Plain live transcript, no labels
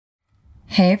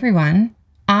Hey everyone,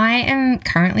 I am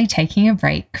currently taking a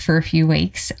break for a few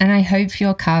weeks and I hope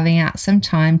you're carving out some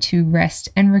time to rest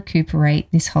and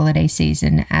recuperate this holiday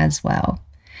season as well.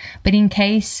 But in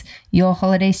case your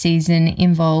holiday season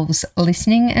involves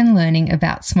listening and learning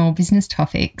about small business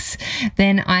topics,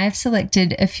 then I have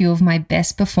selected a few of my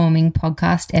best performing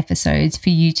podcast episodes for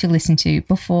you to listen to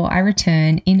before I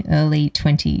return in early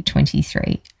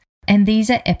 2023. And these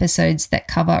are episodes that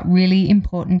cover really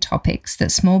important topics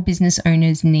that small business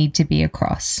owners need to be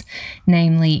across,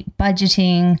 namely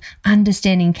budgeting,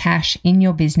 understanding cash in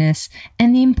your business,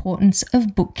 and the importance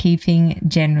of bookkeeping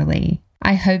generally.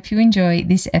 I hope you enjoy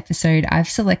this episode I've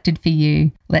selected for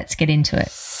you. Let's get into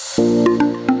it.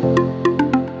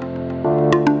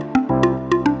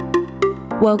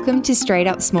 Welcome to Straight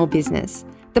Up Small Business,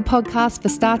 the podcast for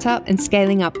startup and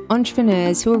scaling up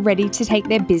entrepreneurs who are ready to take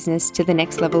their business to the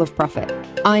next level of profit.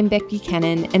 I'm Beck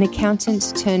Buchanan, an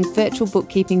accountant turned virtual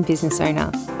bookkeeping business owner.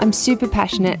 I'm super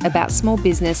passionate about small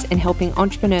business and helping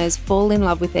entrepreneurs fall in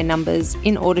love with their numbers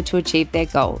in order to achieve their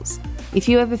goals. If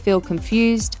you ever feel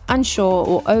confused, unsure,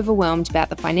 or overwhelmed about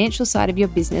the financial side of your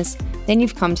business, then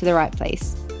you've come to the right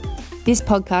place. This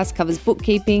podcast covers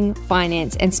bookkeeping,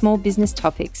 finance, and small business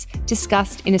topics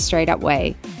discussed in a straight-up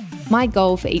way. My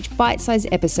goal for each bite-sized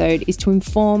episode is to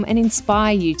inform and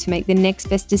inspire you to make the next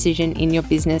best decision in your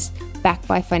business, backed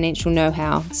by financial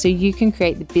know-how, so you can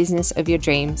create the business of your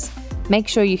dreams. Make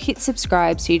sure you hit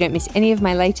subscribe so you don't miss any of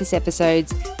my latest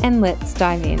episodes, and let's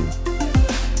dive in.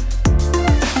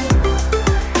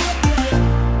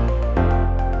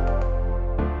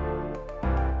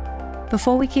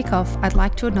 Before we kick off, I'd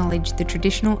like to acknowledge the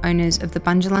traditional owners of the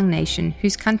Bundjalung Nation,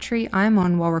 whose country I am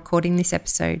on while recording this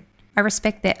episode. I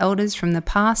respect their elders from the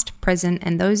past, present,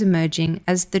 and those emerging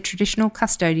as the traditional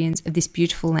custodians of this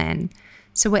beautiful land.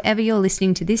 So wherever you're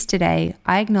listening to this today,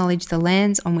 I acknowledge the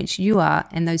lands on which you are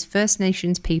and those First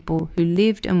Nations people who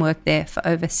lived and worked there for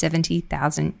over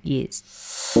 70,000 years.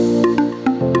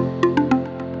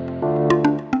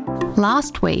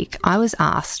 Last week, I was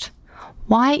asked,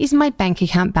 why is my bank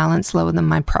account balance lower than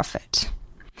my profit?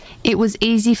 It was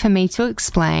easy for me to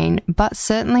explain, but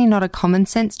certainly not a common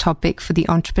sense topic for the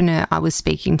entrepreneur I was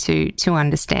speaking to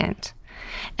understand.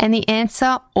 And the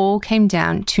answer all came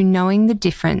down to knowing the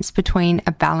difference between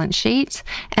a balance sheet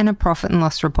and a profit and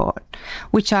loss report,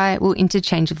 which I will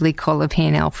interchangeably call a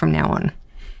P&L from now on.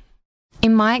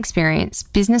 In my experience,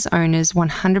 business owners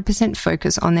 100%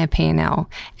 focus on their P&L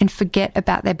and forget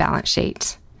about their balance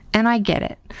sheet. And I get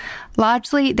it.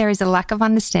 Largely, there is a lack of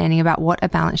understanding about what a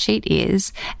balance sheet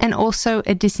is and also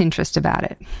a disinterest about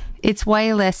it. It's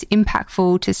way less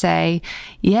impactful to say,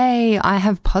 yay, I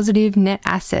have positive net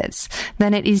assets,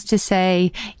 than it is to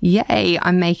say, yay,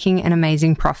 I'm making an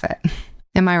amazing profit.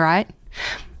 Am I right?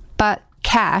 But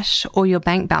cash, or your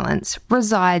bank balance,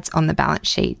 resides on the balance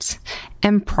sheet,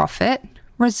 and profit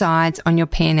resides on your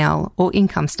P&L or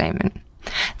income statement.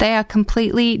 They are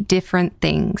completely different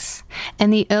things,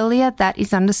 and the earlier that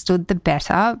is understood, the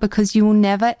better, because you will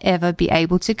never ever be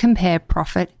able to compare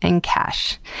profit and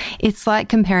cash. It's like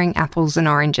comparing apples and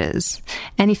oranges,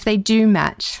 and if they do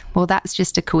match, well, that's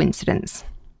just a coincidence.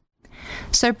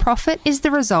 So profit is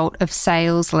the result of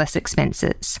sales less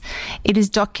expenses. It is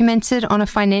documented on a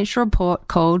financial report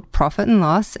called profit and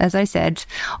loss, as I said,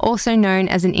 also known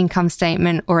as an income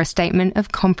statement or a statement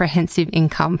of comprehensive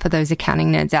income for those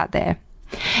accounting nerds out there.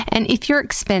 And if your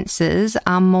expenses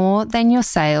are more than your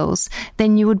sales,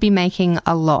 then you would be making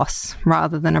a loss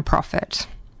rather than a profit.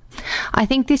 I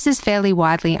think this is fairly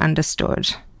widely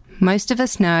understood. Most of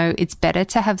us know it's better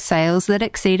to have sales that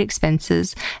exceed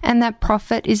expenses, and that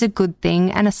profit is a good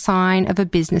thing and a sign of a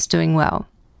business doing well.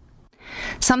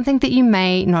 Something that you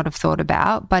may not have thought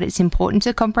about, but it's important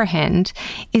to comprehend,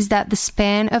 is that the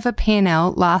span of a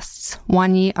P&L lasts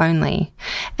 1 year only,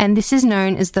 and this is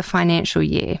known as the financial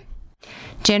year.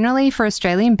 Generally, for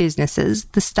Australian businesses,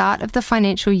 the start of the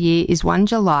financial year is 1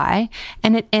 July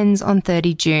and it ends on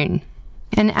 30 June.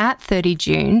 And at 30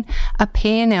 June, a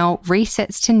P&L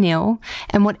resets to nil,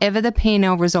 and whatever the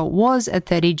P&L result was at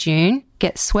 30 June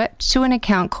gets swept to an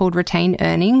account called retained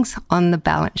earnings on the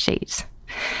balance sheet.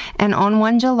 And on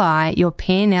 1 July, your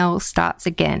P&L starts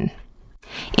again.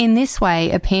 In this way,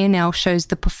 a P&L shows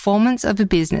the performance of a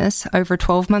business over a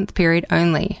 12-month period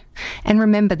only. And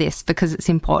remember this because it's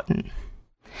important.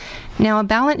 Now, a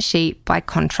balance sheet, by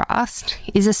contrast,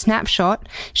 is a snapshot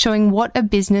showing what a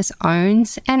business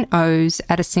owns and owes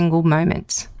at a single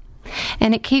moment.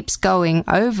 And it keeps going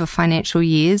over financial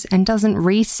years and doesn't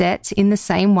reset in the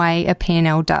same way a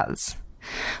P&L does.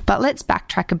 But let's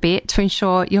backtrack a bit to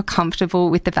ensure you're comfortable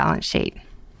with the balance sheet.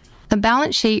 The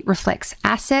balance sheet reflects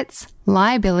assets,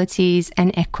 liabilities,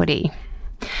 and equity.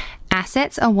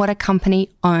 Assets are what a company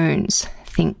owns.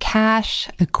 Think cash,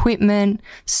 equipment,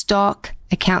 stock,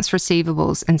 accounts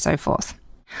receivables, and so forth.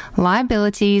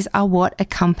 Liabilities are what a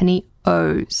company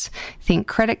owes. Think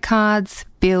credit cards,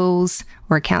 bills,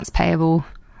 or accounts payable,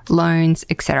 loans,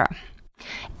 etc.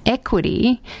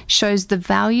 Equity shows the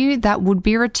value that would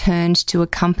be returned to a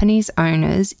company's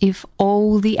owners if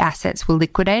all the assets were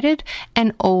liquidated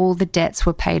and all the debts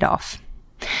were paid off.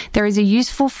 There is a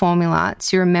useful formula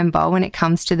to remember when it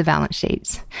comes to the balance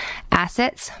sheets.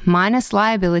 Assets minus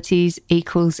liabilities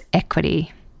equals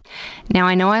equity. Now,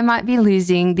 I know I might be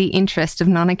losing the interest of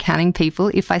non-accounting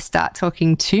people if I start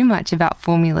talking too much about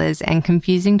formulas and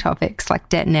confusing topics like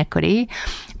debt and equity,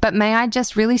 but may I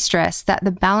just really stress that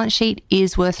the balance sheet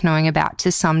is worth knowing about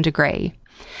to some degree.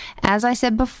 As I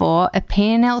said before, a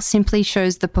P&L simply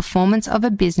shows the performance of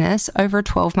a business over a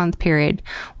 12-month period,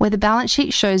 where the balance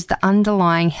sheet shows the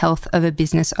underlying health of a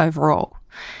business overall.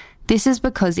 This is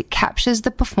because it captures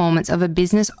the performance of a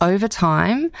business over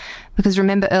time, because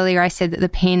remember earlier I said that the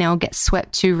P&L gets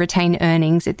swept to retained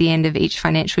earnings at the end of each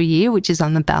financial year, which is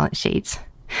on the balance sheet.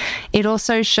 It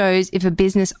also shows if a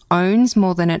business owns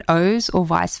more than it owes or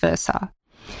vice versa.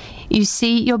 You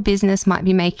see, your business might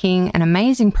be making an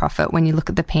amazing profit when you look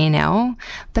at the P&L,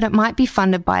 but it might be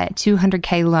funded by a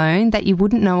 $200,000 loan that you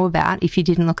wouldn't know about if you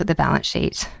didn't look at the balance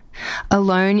sheet. A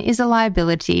loan is a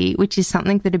liability, which is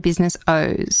something that a business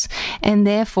owes, and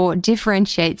therefore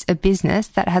differentiates a business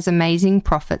that has amazing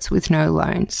profits with no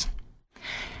loans.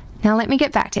 Now let me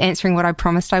get back to answering what I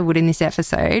promised I would in this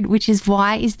episode, which is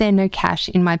why is there no cash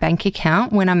in my bank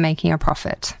account when I'm making a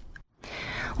profit?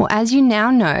 Well, as you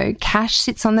now know, cash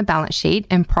sits on the balance sheet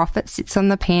and profit sits on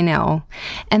the P&L,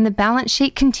 and the balance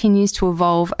sheet continues to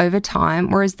evolve over time,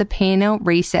 whereas the P&L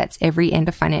resets every end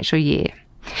of financial year.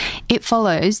 It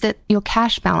follows that your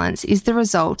cash balance is the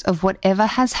result of whatever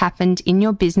has happened in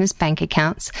your business bank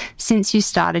accounts since you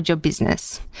started your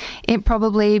business. It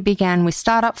probably began with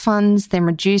startup funds, then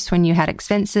reduced when you had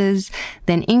expenses,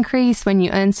 then increased when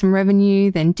you earned some revenue,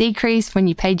 then decreased when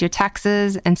you paid your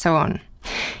taxes, and so on.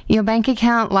 Your bank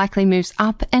account likely moves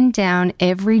up and down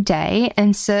every day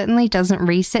and certainly doesn't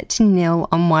reset to nil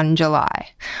on 1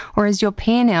 July. Whereas your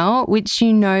P&L, which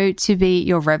you know to be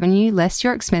your revenue less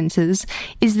your expenses,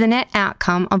 is the net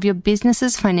outcome of your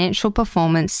business's financial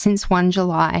performance since 1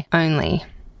 July only.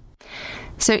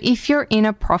 So if you're in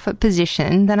a profit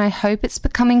position, then I hope it's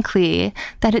becoming clear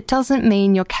that it doesn't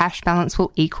mean your cash balance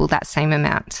will equal that same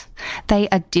amount. They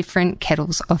are different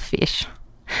kettles of fish.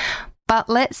 But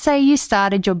let's say you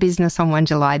started your business on 1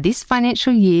 July this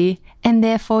financial year, and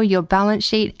therefore your balance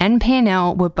sheet and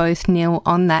P&L were both nil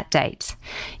on that date.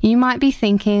 You might be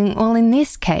thinking, well, in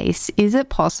this case, is it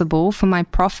possible for my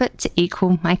profit to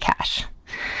equal my cash?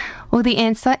 Well, the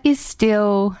answer is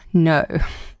still no.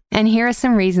 And here are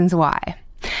some reasons why.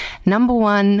 Number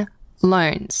one,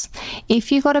 loans.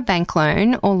 If you got a bank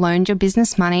loan or loaned your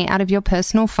business money out of your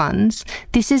personal funds,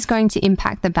 this is going to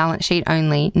impact the balance sheet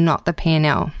only, not the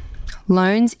P&L.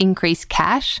 Loans increase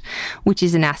cash, which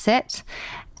is an asset,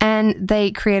 and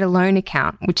they create a loan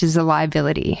account, which is a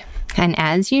liability. And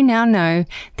as you now know,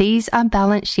 these are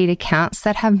balance sheet accounts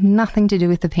that have nothing to do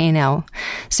with the P&L.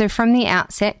 So from the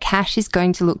outset, cash is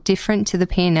going to look different to the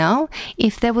P&L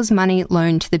if there was money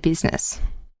loaned to the business.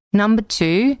 Number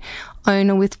two,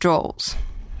 owner withdrawals.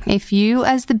 If you,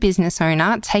 as the business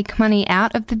owner, take money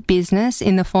out of the business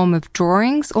in the form of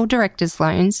drawings or director's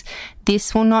loans,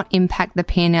 this will not impact the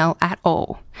P&L at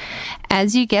all.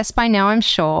 As you guessed by now, I'm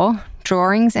sure,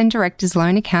 drawings and director's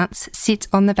loan accounts sit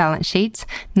on the balance sheets,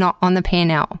 not on the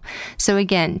P&L. So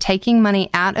again, taking money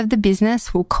out of the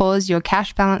business will cause your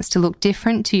cash balance to look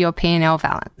different to your P&L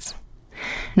balance.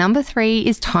 Number three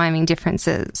is timing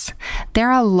differences.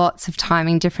 There are lots of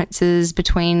timing differences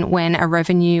between when a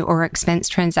revenue or expense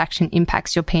transaction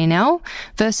impacts your P&L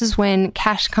versus when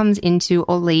cash comes into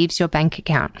or leaves your bank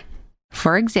account.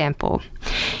 For example,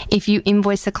 if you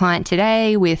invoice a client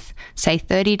today with, say,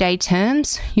 30-day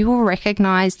terms, you will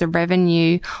recognize the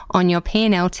revenue on your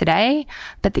P&L today,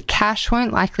 but the cash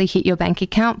won't likely hit your bank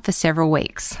account for several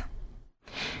weeks.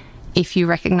 If you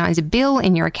recognize a bill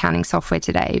in your accounting software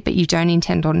today, but you don't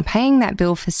intend on paying that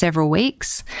bill for several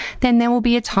weeks, then there will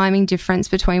be a timing difference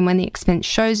between when the expense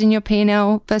shows in your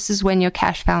P&L versus when your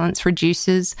cash balance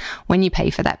reduces when you pay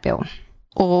for that bill.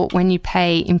 Or when you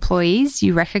pay employees,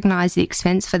 you recognize the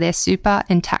expense for their super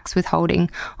and tax withholding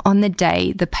on the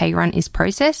day the pay run is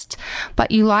processed,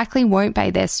 but you likely won't pay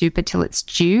their super till it's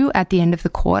due at the end of the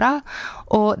quarter,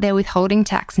 or their withholding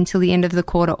tax until the end of the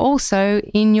quarter also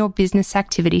in your business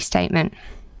activity statement.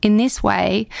 In this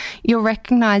way, you're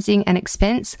recognizing an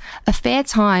expense a fair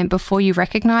time before you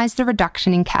recognize the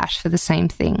reduction in cash for the same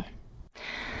thing.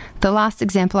 The last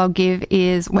example I'll give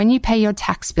is when you pay your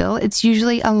tax bill, it's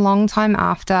usually a long time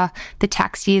after the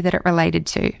tax year that it related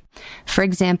to. For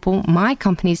example, my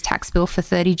company's tax bill for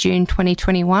 30 June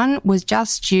 2021 was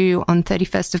just due on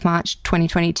 31st of March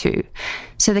 2022.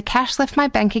 So the cash left my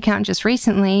bank account just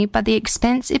recently, but the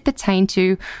expense it pertained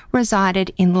to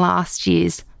resided in last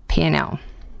year's P&L.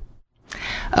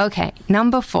 Okay,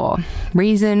 number 4,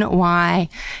 reason why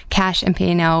cash and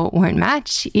P&L won't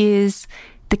match is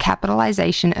the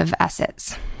capitalization of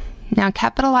assets. Now,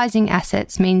 capitalizing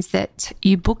assets means that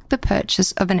you book the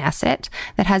purchase of an asset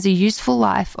that has a useful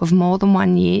life of more than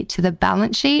 1 year to the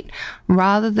balance sheet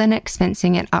rather than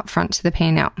expensing it upfront to the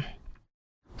P&L.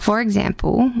 For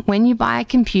example, when you buy a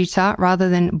computer, rather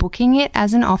than booking it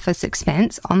as an office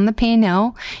expense on the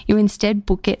P&L, you instead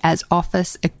book it as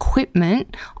office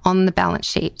equipment on the balance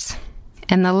sheet.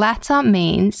 And the latter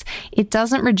means it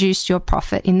doesn't reduce your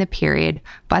profit in the period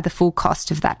by the full cost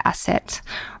of that asset.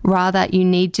 Rather, you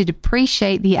need to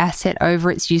depreciate the asset over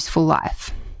its useful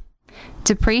life.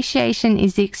 Depreciation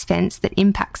is the expense that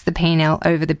impacts the P&L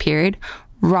over the period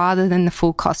rather than the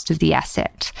full cost of the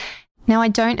asset. Now, I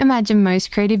don't imagine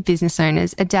most creative business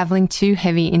owners are dabbling too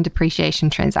heavy in depreciation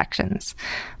transactions.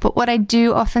 But what I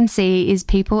do often see is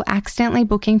people accidentally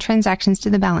booking transactions to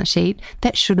the balance sheet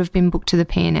that should have been booked to the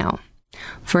P&L.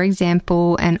 For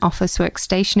example, an Officeworks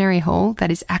stationery haul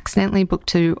that is accidentally booked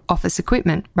to office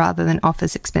equipment rather than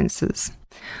office expenses.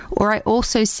 Or I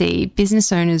also see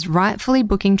business owners rightfully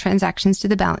booking transactions to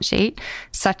the balance sheet,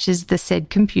 such as the said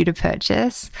computer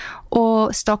purchase,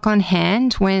 or stock on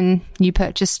hand when you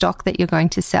purchase stock that you're going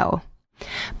to sell.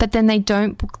 But then they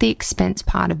don't book the expense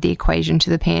part of the equation to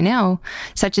the P&L,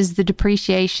 such as the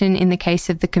depreciation in the case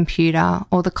of the computer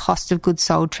or the cost of goods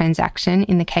sold transaction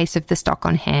in the case of the stock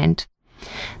on hand.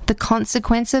 The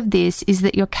consequence of this is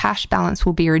that your cash balance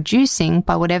will be reducing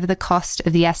by whatever the cost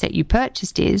of the asset you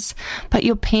purchased is, but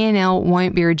your P&L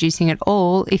won't be reducing at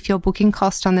all if you're booking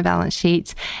cost on the balance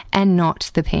sheet and not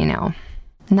the P&L.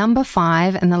 Number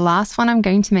 5, and the last one I'm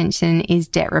going to mention, is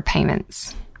debt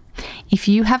repayments. If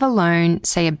you have a loan,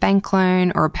 say a bank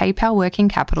loan or a PayPal working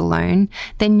capital loan,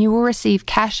 then you will receive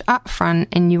cash up front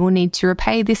and you will need to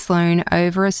repay this loan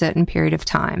over a certain period of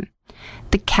time.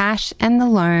 The cash and the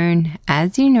loan,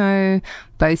 as you know,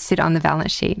 both sit on the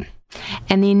balance sheet.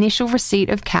 And the initial receipt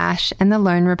of cash and the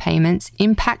loan repayments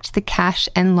impact the cash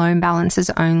and loan balances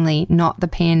only, not the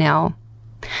P&L.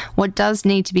 What does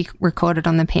need to be recorded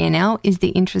on the P&L is the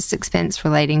interest expense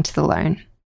relating to the loan.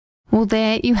 Well,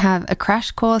 there you have a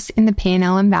crash course in the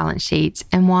P&L and balance sheets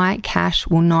and why cash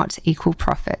will not equal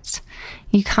profit.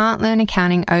 You can't learn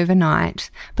accounting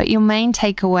overnight, but your main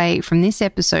takeaway from this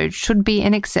episode should be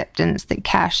an acceptance that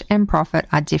cash and profit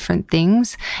are different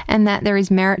things and that there is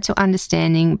merit to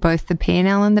understanding both the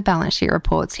P&L and the balance sheet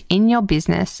reports in your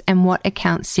business and what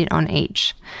accounts sit on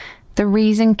each. The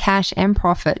reason cash and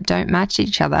profit don't match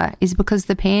each other is because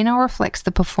the P&L reflects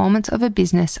the performance of a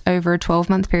business over a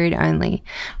 12-month period only,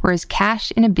 whereas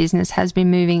cash in a business has been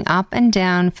moving up and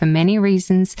down for many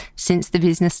reasons since the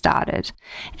business started.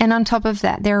 And on top of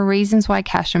that, there are reasons why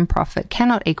cash and profit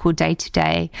cannot equal day to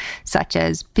day, such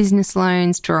as business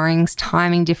loans, drawings,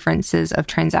 timing differences of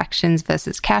transactions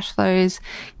versus cash flows,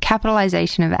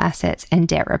 capitalization of assets, and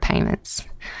debt repayments.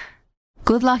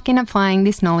 Good luck in applying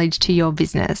this knowledge to your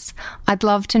business. I'd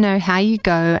love to know how you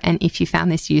go and if you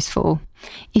found this useful.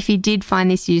 If you did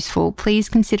find this useful, please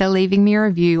consider leaving me a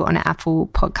review on Apple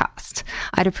Podcast.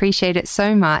 I'd appreciate it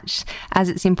so much, as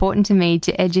it's important to me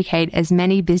to educate as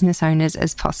many business owners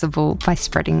as possible by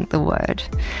spreading the word.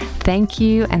 Thank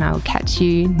you, and I will catch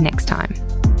you next time.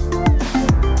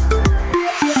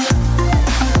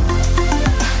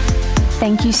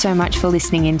 Thank you so much for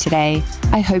listening in today.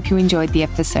 I hope you enjoyed the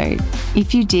episode.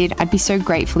 If you did, I'd be so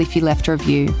grateful if you left a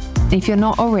review. And if you're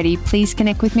not already, please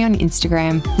connect with me on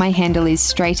Instagram. My handle is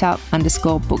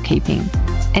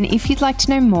straightup_bookkeeping. And if you'd like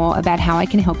to know more about how I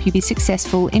can help you be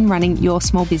successful in running your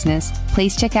small business,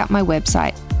 please check out my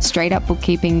website,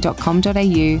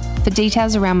 straightupbookkeeping.com.au, for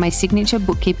details around my signature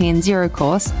bookkeeping and zero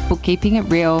course, Bookkeeping at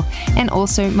Real, and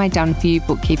also my done for you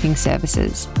bookkeeping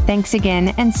services. Thanks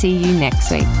again, and see you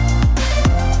next week.